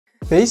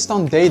Based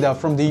on data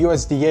from the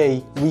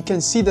USDA, we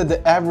can see that the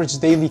average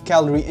daily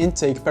calorie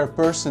intake per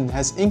person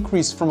has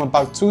increased from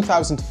about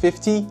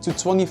 2,050 to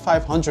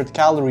 2,500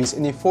 calories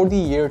in a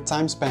 40-year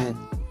time span.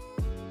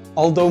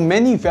 Although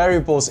many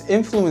variables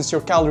influence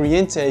your calorie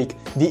intake,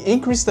 the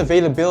increased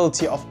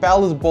availability of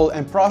palatable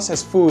and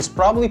processed foods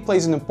probably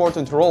plays an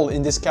important role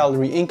in this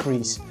calorie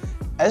increase.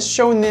 As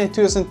shown in a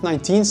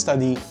 2019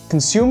 study,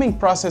 consuming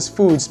processed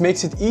foods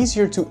makes it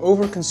easier to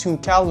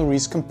overconsume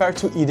calories compared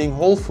to eating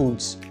whole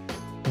foods.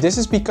 This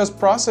is because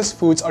processed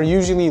foods are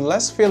usually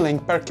less filling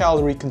per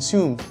calorie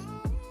consumed.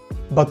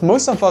 But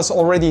most of us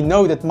already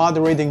know that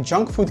moderating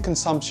junk food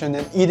consumption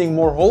and eating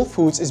more whole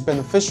foods is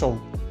beneficial.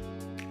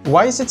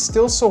 Why is it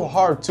still so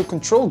hard to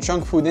control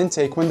junk food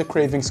intake when the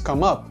cravings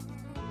come up?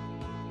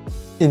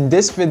 In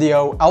this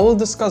video, I will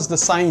discuss the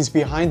science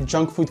behind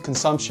junk food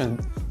consumption.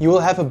 You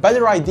will have a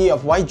better idea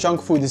of why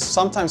junk food is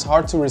sometimes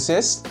hard to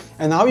resist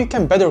and how you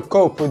can better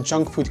cope with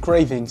junk food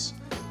cravings.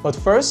 But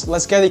first,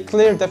 let's get a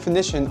clear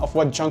definition of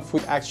what junk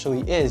food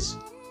actually is.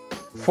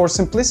 For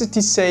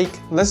simplicity's sake,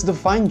 let's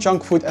define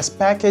junk food as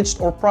packaged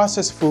or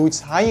processed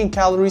foods high in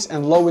calories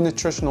and low in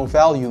nutritional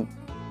value.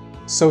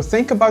 So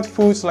think about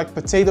foods like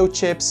potato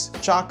chips,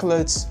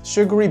 chocolates,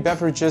 sugary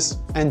beverages,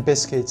 and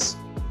biscuits.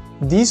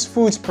 These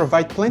foods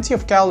provide plenty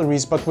of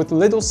calories but with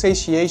little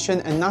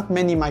satiation and not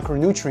many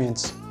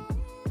micronutrients.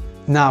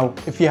 Now,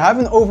 if you have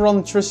an overall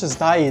nutritious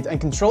diet and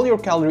control your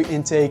calorie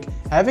intake,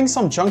 having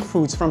some junk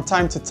foods from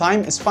time to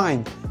time is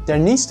fine. There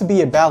needs to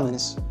be a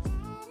balance.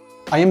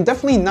 I am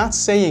definitely not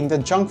saying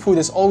that junk food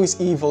is always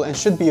evil and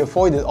should be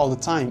avoided all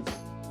the time.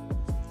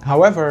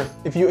 However,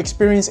 if you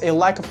experience a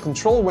lack of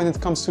control when it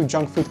comes to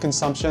junk food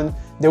consumption,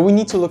 then we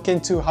need to look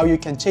into how you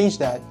can change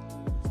that.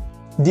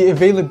 The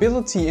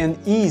availability and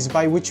ease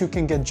by which you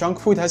can get junk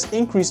food has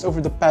increased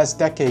over the past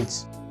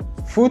decades.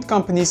 Food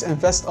companies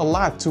invest a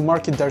lot to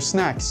market their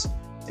snacks.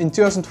 In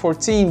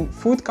 2014,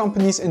 food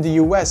companies in the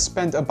US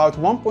spent about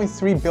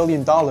 $1.3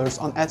 billion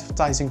on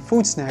advertising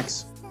food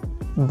snacks.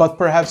 But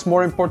perhaps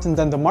more important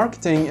than the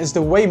marketing is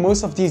the way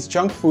most of these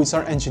junk foods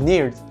are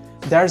engineered.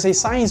 There is a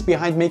science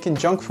behind making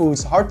junk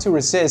foods hard to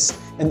resist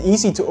and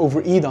easy to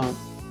overeat on.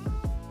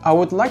 I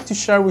would like to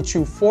share with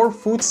you 4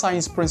 food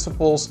science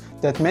principles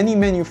that many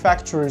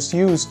manufacturers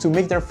use to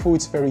make their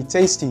foods very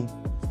tasty.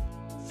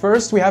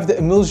 First, we have the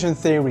emulsion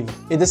theory.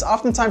 It is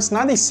oftentimes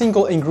not a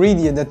single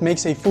ingredient that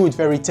makes a food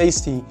very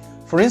tasty.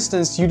 For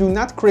instance, you do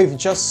not crave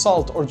just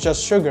salt or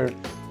just sugar.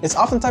 It's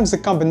oftentimes the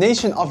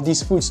combination of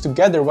these foods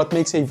together what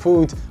makes a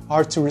food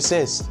hard to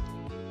resist.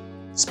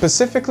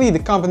 Specifically, the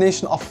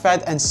combination of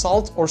fat and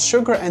salt or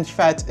sugar and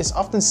fat is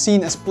often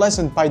seen as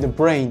pleasant by the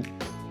brain.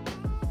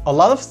 A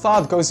lot of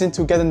thought goes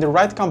into getting the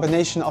right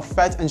combination of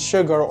fat and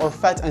sugar or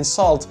fat and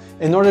salt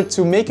in order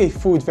to make a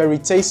food very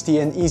tasty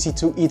and easy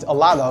to eat a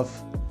lot of.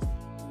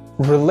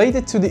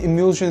 Related to the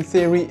emulsion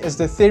theory is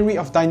the theory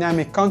of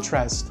dynamic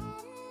contrast.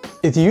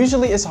 It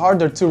usually is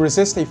harder to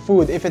resist a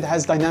food if it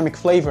has dynamic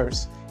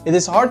flavors. It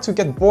is hard to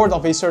get bored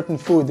of a certain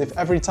food if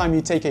every time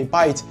you take a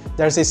bite,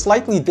 there's a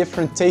slightly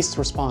different taste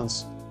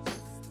response.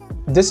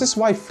 This is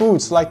why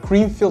foods like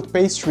cream-filled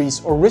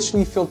pastries or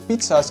richly filled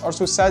pizzas are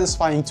so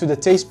satisfying to the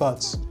taste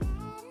buds.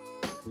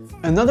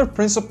 Another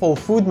principle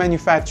food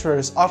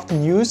manufacturers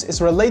often use is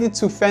related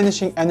to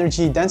vanishing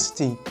energy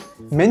density.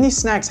 Many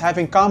snacks have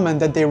in common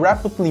that they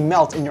rapidly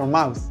melt in your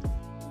mouth.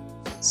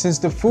 Since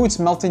the foods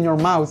melt in your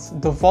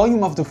mouth, the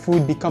volume of the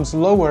food becomes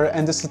lower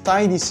and the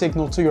satiety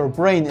signal to your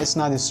brain is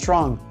not as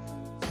strong.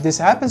 This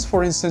happens,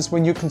 for instance,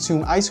 when you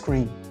consume ice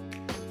cream.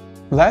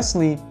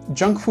 Lastly,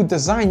 junk food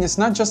design is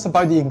not just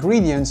about the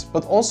ingredients,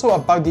 but also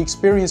about the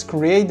experience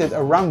created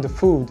around the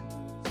food.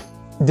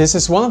 This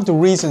is one of the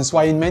reasons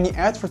why in many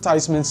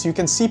advertisements you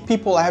can see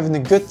people having a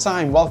good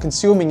time while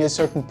consuming a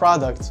certain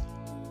product.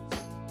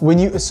 When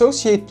you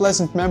associate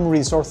pleasant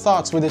memories or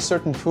thoughts with a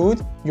certain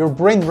food, your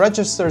brain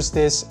registers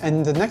this,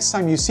 and the next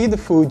time you see the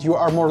food, you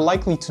are more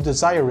likely to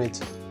desire it.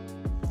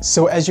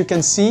 So as you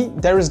can see,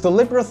 there is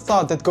deliberate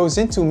thought that goes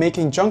into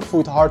making junk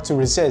food hard to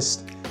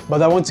resist.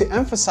 But I want to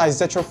emphasize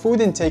that your food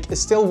intake is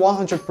still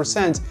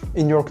 100%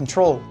 in your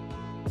control.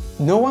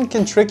 No one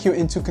can trick you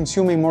into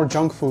consuming more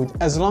junk food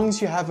as long as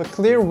you have a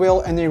clear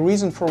will and a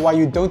reason for why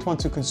you don't want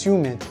to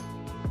consume it.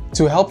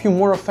 To help you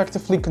more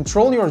effectively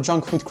control your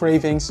junk food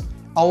cravings,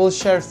 I will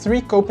share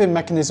 3 coping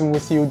mechanisms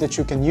with you that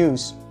you can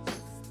use.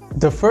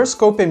 The first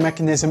coping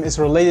mechanism is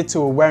related to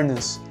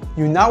awareness.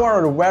 You now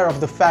are aware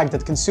of the fact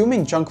that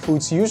consuming junk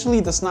foods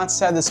usually does not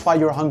satisfy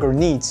your hunger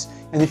needs,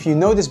 and if you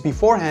know this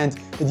beforehand,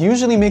 it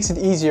usually makes it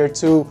easier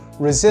to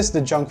resist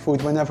the junk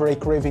food whenever a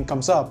craving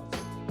comes up.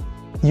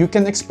 You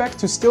can expect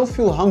to still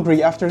feel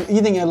hungry after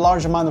eating a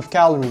large amount of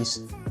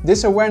calories.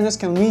 This awareness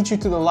can lead you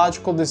to the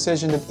logical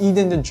decision that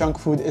eating the junk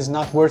food is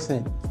not worth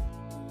it.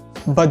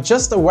 But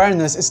just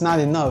awareness is not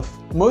enough.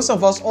 Most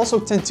of us also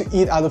tend to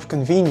eat out of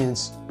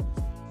convenience.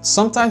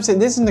 Sometimes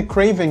it isn't the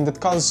craving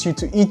that causes you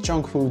to eat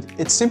junk food,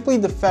 it's simply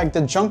the fact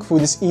that junk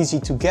food is easy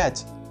to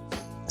get.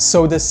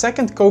 So the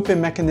second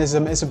coping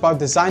mechanism is about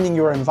designing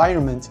your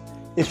environment.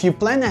 If you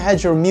plan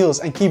ahead your meals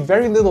and keep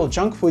very little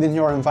junk food in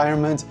your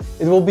environment,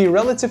 it will be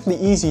relatively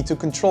easy to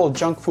control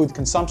junk food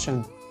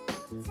consumption.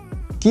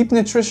 Keep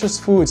nutritious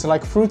foods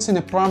like fruits in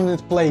a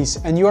prominent place,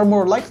 and you are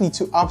more likely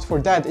to opt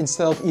for that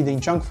instead of eating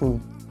junk food.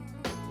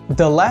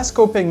 The last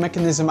coping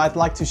mechanism I'd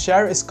like to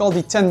share is called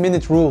the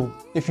 10-minute rule.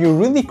 If you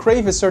really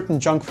crave a certain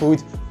junk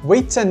food,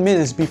 wait 10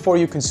 minutes before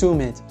you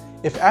consume it.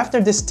 If after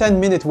this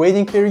 10-minute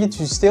waiting period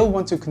you still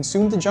want to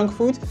consume the junk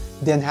food,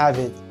 then have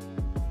it.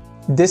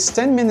 This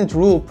 10-minute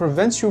rule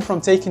prevents you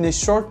from taking a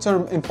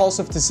short-term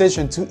impulsive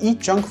decision to eat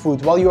junk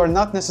food while you are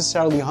not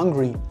necessarily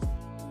hungry.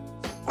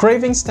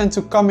 Cravings tend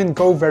to come and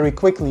go very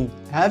quickly.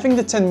 Having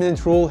the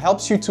 10-minute rule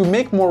helps you to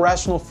make more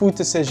rational food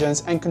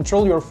decisions and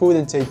control your food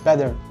intake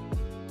better.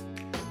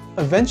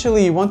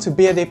 Eventually, you want to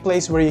be at a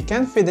place where you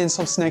can fit in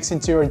some snacks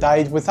into your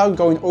diet without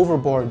going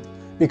overboard,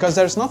 because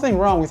there's nothing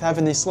wrong with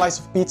having a slice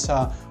of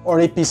pizza or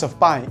a piece of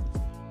pie.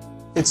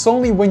 It's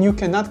only when you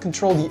cannot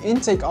control the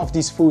intake of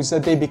these foods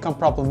that they become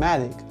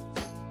problematic.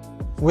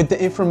 With the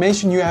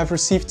information you have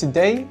received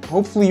today,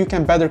 hopefully you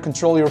can better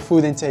control your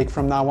food intake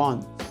from now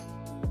on.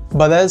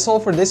 But that is all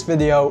for this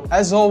video.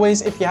 As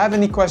always, if you have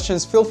any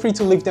questions, feel free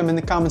to leave them in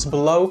the comments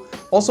below.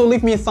 Also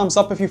leave me a thumbs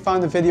up if you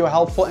found the video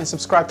helpful and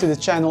subscribe to the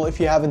channel if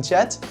you haven't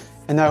yet.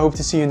 And I hope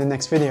to see you in the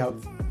next video.